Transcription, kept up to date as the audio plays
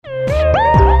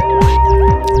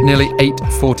Nearly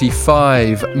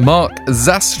 8:45. Mark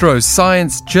Zastrow,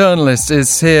 science journalist,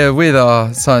 is here with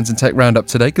our Science and Tech Roundup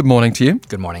today. Good morning to you.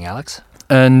 Good morning, Alex.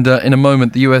 And in a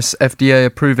moment, the US FDA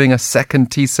approving a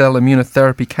second T-cell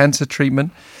immunotherapy cancer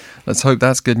treatment. Let's hope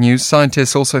that's good news.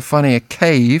 Scientists also finding a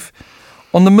cave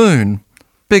on the moon,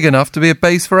 big enough to be a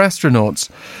base for astronauts.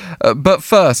 But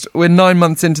first, we're 9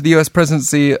 months into the US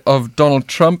presidency of Donald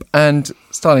Trump and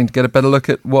starting to get a better look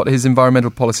at what his environmental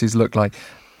policies look like.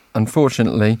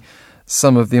 Unfortunately,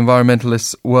 some of the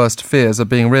environmentalists' worst fears are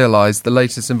being realised, the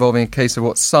latest involving a case of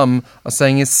what some are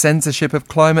saying is censorship of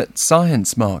climate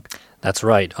science, Mark. That's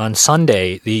right. On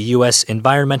Sunday, the U.S.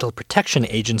 Environmental Protection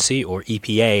Agency, or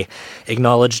EPA,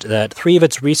 acknowledged that 3 of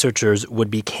its researchers would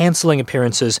be canceling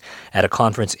appearances at a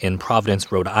conference in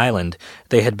Providence, Rhode Island.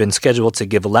 They had been scheduled to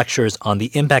give lectures on the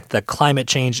impact that climate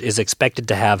change is expected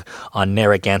to have on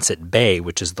Narragansett Bay,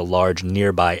 which is the large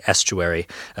nearby estuary.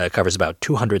 It covers about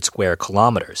 200 square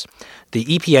kilometers. The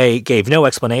EPA gave no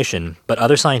explanation, but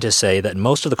other scientists say that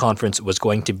most of the conference was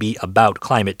going to be about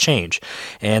climate change.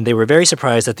 And they were very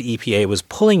surprised that the EPA was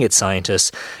pulling its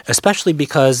scientists, especially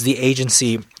because the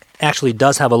agency actually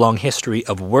does have a long history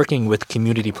of working with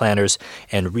community planners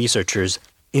and researchers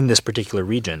in this particular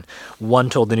region. One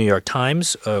told the New York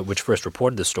Times, which first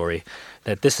reported the story,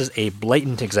 that this is a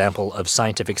blatant example of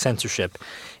scientific censorship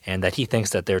and that he thinks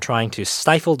that they're trying to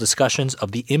stifle discussions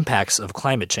of the impacts of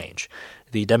climate change.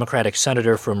 The Democratic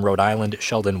senator from Rhode Island,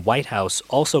 Sheldon Whitehouse,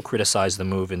 also criticized the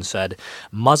move and said,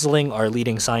 muzzling our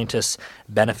leading scientists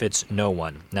benefits no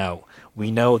one. Now, we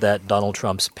know that Donald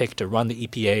Trump's pick to run the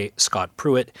EPA, Scott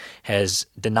Pruitt, has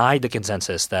denied the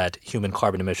consensus that human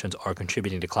carbon emissions are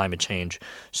contributing to climate change.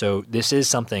 So this is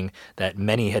something that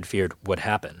many had feared would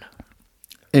happen.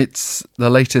 It's the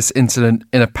latest incident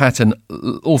in a pattern.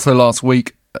 Also last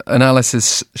week,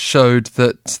 analysis showed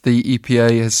that the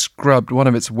EPA has scrubbed one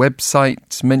of its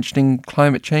websites mentioning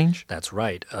climate change. That's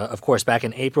right. Of course, back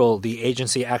in April, the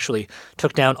agency actually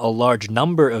took down a large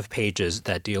number of pages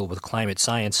that deal with climate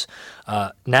science.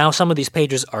 Now some of these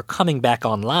pages are coming back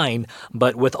online,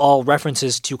 but with all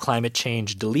references to climate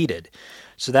change deleted.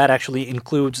 So that actually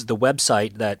includes the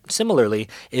website that, similarly,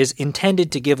 is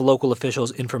intended to give local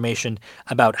officials information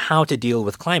about how to deal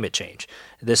with climate change.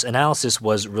 This analysis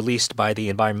was released by the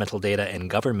Environmental Data and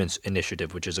Governments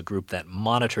Initiative, which is a group that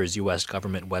monitors U.S.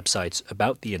 government websites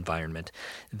about the environment.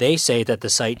 They say that the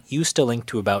site used to link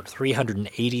to about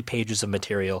 380 pages of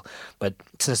material, but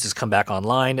since it's come back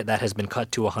online, that has been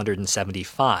cut to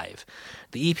 175.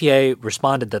 The EPA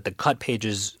responded that the cut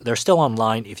pages, they're still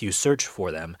online if you search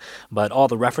for them, but all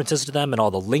the references to them and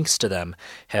all the links to them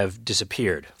have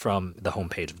disappeared from the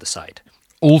homepage of the site.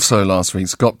 Also last week,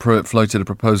 Scott Pruitt floated a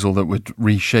proposal that would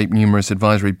reshape numerous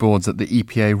advisory boards that the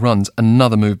EPA runs,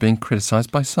 another move being criticised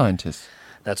by scientists.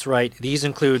 That's right. These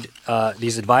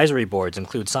advisory boards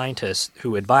include scientists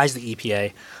who advise the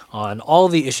EPA on all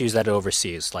of the issues that it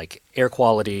oversees, like air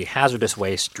quality, hazardous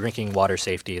waste, drinking water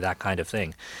safety, that kind of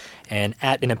thing. And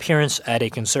at an appearance at a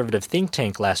conservative think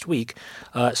tank last week,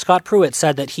 Scott Pruitt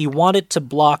said that he wanted to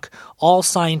block all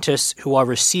scientists who are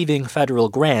receiving federal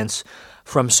grants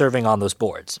from serving on those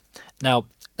boards. Now,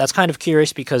 that's kind of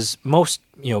curious because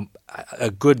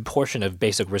a good portion of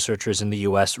basic researchers in the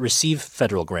U.S. receive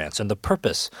federal grants, and the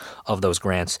purpose of those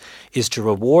grants is to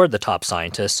reward the top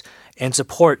scientists and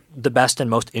support the best and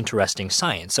most interesting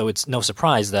science. So it's no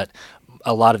surprise that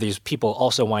a lot of these people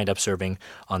also wind up serving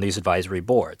on these advisory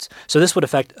boards. So this would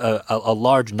affect a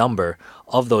large number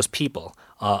of those people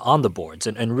on the boards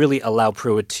and really allow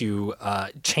Pruitt to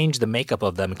change the makeup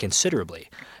of them considerably.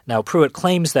 Now, Pruitt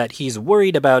claims that he's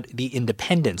worried about the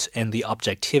independence and the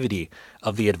objectivity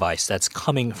of the advice that's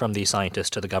coming from these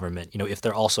scientists to the government, if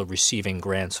they're also receiving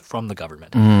grants from the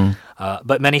government.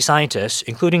 But many scientists,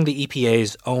 including the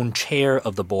EPA's own chair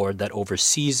of the board that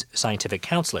oversees scientific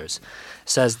counselors,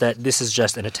 says that this is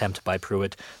just an attempt by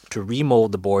Pruitt to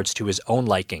remold the boards to his own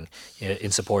liking in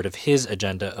support of his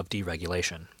agenda of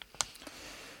deregulation.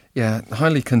 Yeah,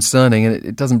 highly concerning, and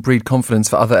it doesn't breed confidence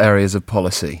for other areas of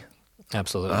policy.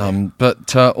 Absolutely.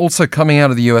 But also coming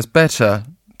out of the US, better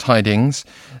tidings.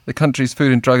 The country's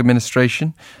Food and Drug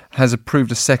Administration has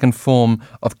approved a second form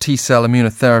of T-cell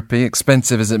immunotherapy,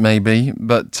 expensive as it may be,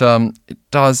 but it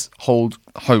does hold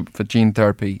hope for gene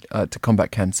therapy to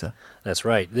combat cancer. That's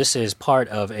right. This is part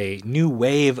of a new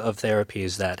wave of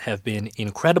therapies that have been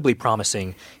incredibly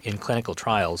promising in clinical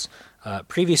trials.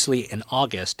 Previously, in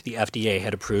August, the FDA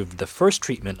had approved the first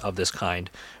treatment of this kind,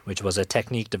 which was a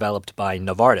technique developed by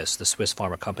Novartis, the Swiss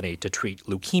pharma company, to treat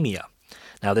leukemia.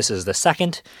 Now, this is the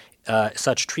second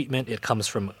such treatment. It comes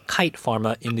from Kite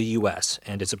Pharma in the U.S.,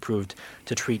 and it's approved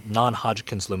to treat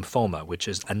non-Hodgkin's lymphoma, which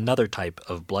is another type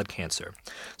of blood cancer.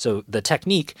 So the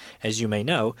technique, as you may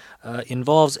know,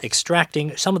 involves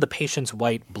extracting some of the patient's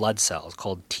white blood cells,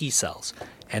 called T cells,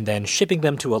 and then shipping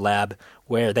them to a lab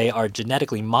where they are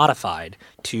genetically modified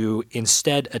to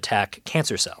instead attack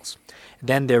cancer cells.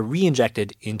 Then they're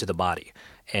re-injected into the body.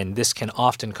 And this can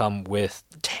often come with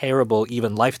terrible,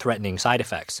 even life-threatening side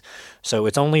effects. So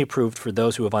it's only approved for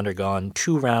those who have undergone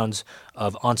 2 rounds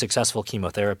of unsuccessful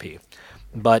chemotherapy.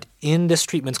 But in this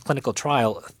treatment's clinical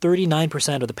trial,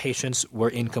 39% of the patients were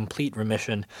in complete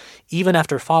remission, even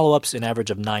after follow-ups an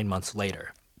average of 9 months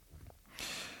later.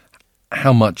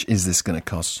 How much is this going to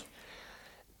cost?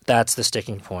 That's the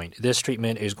sticking point. This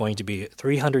treatment is going to be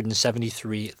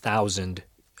 $373,000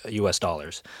 US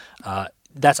dollars.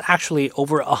 That's actually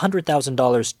over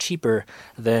 $100,000 cheaper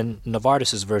than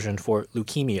Novartis's version for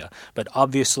leukemia. But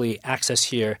obviously, access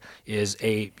here is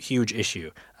a huge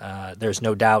issue. There's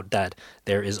no doubt that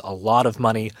there is a lot of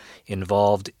money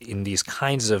involved in these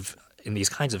kinds of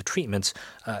treatments.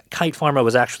 Kite Pharma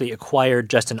was actually acquired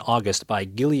just in August by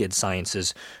Gilead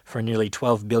Sciences for nearly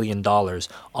 $12 billion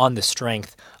on the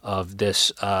strength of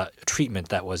this treatment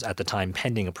that was at the time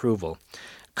pending approval.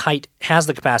 Kite has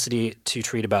the capacity to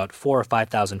treat about 4,000 or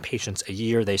 5,000 patients a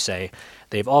year, they say.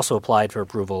 They've also applied for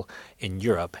approval in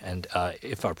Europe, and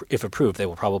if approved, they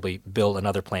will probably build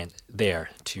another plant there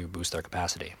to boost their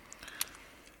capacity.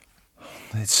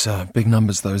 It's big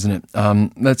numbers, though, isn't it?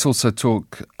 Let's also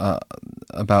talk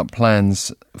about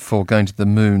plans for going to the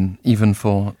moon, even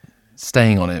for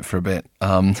staying on it for a bit.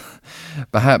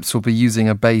 Perhaps we'll be using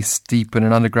a base deep in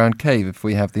an underground cave if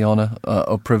we have the honour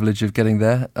or privilege of getting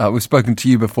there. We've spoken to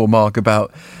you before, Mark,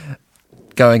 about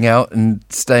going out and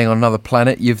staying on another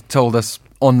planet. You've told us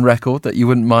on record that you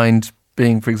wouldn't mind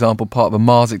being, for example, part of a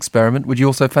Mars experiment. Would you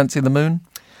also fancy the moon?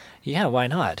 Yeah, why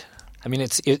not? I mean,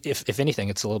 if anything,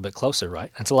 it's a little bit closer,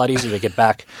 right? It's a lot easier to get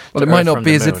back. Well, it might not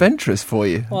be as adventurous for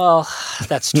you. Well,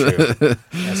 that's true.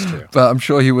 That's true. But I'm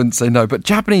sure you wouldn't say no. But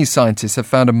Japanese scientists have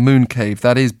found a moon cave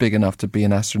that is big enough to be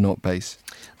an astronaut base.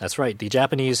 That's right. The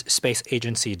Japanese space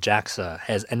agency JAXA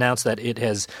has announced that it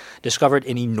has discovered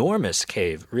an enormous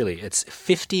cave, really. It's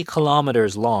 50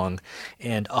 kilometers long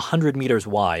and 100 meters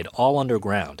wide, all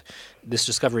underground. This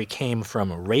discovery came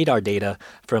from radar data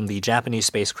from the Japanese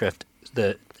spacecraft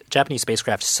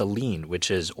Selene,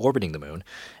 which is orbiting the moon.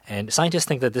 And scientists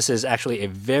think that this is actually a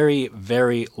very,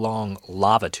 very long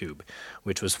lava tube,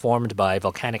 which was formed by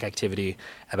volcanic activity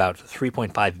about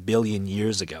 3.5 billion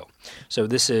years ago. So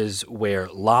this is where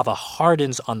lava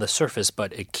hardens on the surface,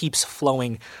 but it keeps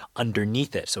flowing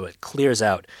underneath it, so it clears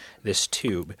out this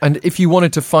tube. And if you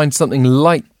wanted to find something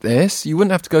like this, you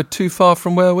wouldn't have to go too far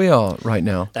from where we are right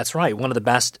now. That's right. One of the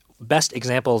best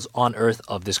examples on Earth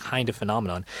of this kind of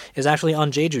phenomenon is actually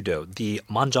on Jeju-do, the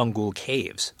Manjeonggul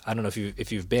Caves. I don't know if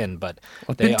you've been, but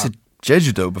I've been to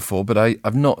Jeju-do before, but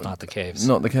I've not. Not the caves.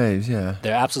 Not the caves. Yeah,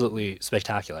 they're absolutely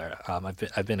spectacular.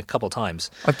 I've been a couple times.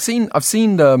 I've seen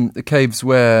the caves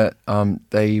where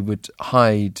they would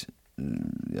hide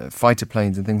fighter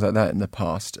planes and things like that in the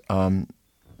past.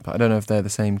 But I don't know if they're the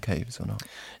same caves or not.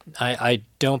 I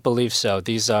don't believe so.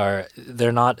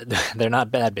 They're not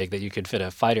that big that you could fit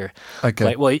a fighter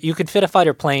plane. Well, you could fit a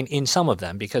fighter plane in some of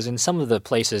them, because in some of the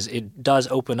places it does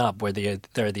open up where there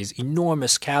are these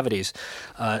enormous cavities,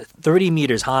 30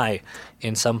 meters high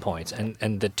in some points,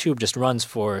 and the tube just runs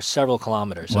for several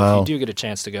kilometers. So Wow. If you do get a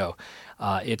chance to go,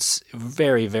 it's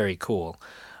very, very cool.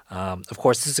 Of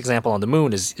course, this example on the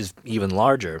moon is even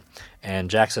larger, and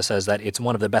JAXA says that it's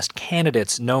one of the best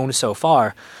candidates known so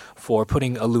far for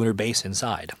putting a lunar base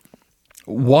inside.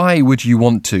 Why would you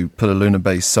want to put a lunar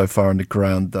base so far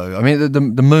underground, though? I mean,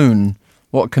 the moon,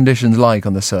 what are conditions like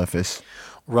on the surface?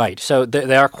 Right. So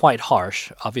they are quite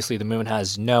harsh. Obviously, the moon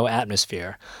has no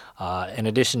atmosphere. In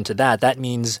addition to that, that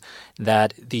means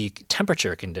that the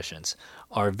temperature conditions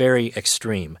are very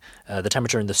extreme. The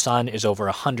temperature in the sun is over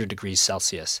 100 degrees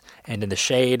Celsius, and in the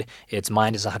shade, it's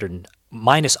minus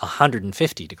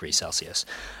 150 degrees Celsius.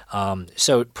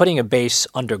 So putting a base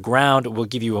underground will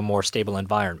give you a more stable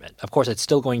environment. Of course, it's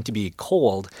still going to be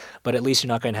cold, but at least you're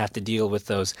not going to have to deal with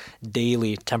those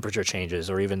daily temperature changes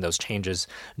or even those changes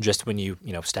just when you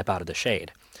step out of the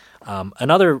shade.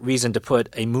 Another reason to put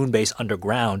a moon base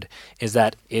underground is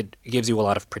that it gives you a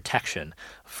lot of protection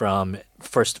from,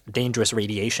 first, dangerous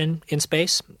radiation in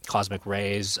space, cosmic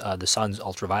rays, the sun's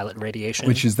ultraviolet radiation.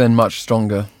 Which is then much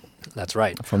stronger That's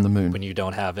right. From the moon. When you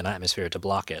don't have an atmosphere to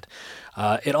block it.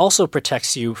 It also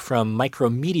protects you from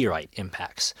micrometeorite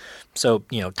impacts. So,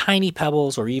 tiny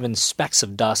pebbles or even specks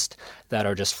of dust that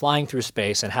are just flying through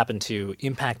space and happen to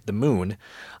impact the moon,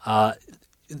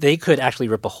 they could actually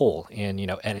rip a hole in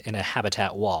a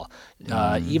habitat wall,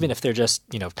 even if they're just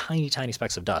tiny, tiny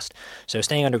specks of dust. So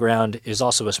staying underground is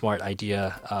also a smart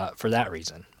idea for that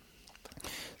reason.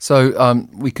 So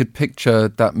we could picture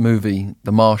that movie,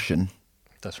 The Martian,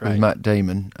 that's right, with Matt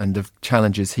Damon, and the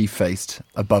challenges he faced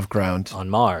above ground on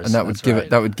Mars, and that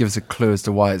would give us a clue as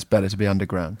to why it's better to be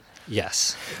underground.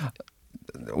 Yes.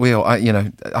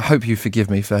 I hope you forgive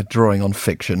me for drawing on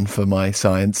fiction for my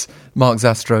science. Mark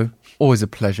Zastrow, always a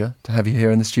pleasure to have you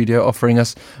here in the studio, offering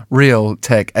us real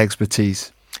tech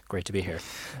expertise. Great to be here.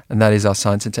 And that is our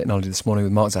Science and Technology this morning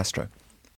with Mark Zastrow.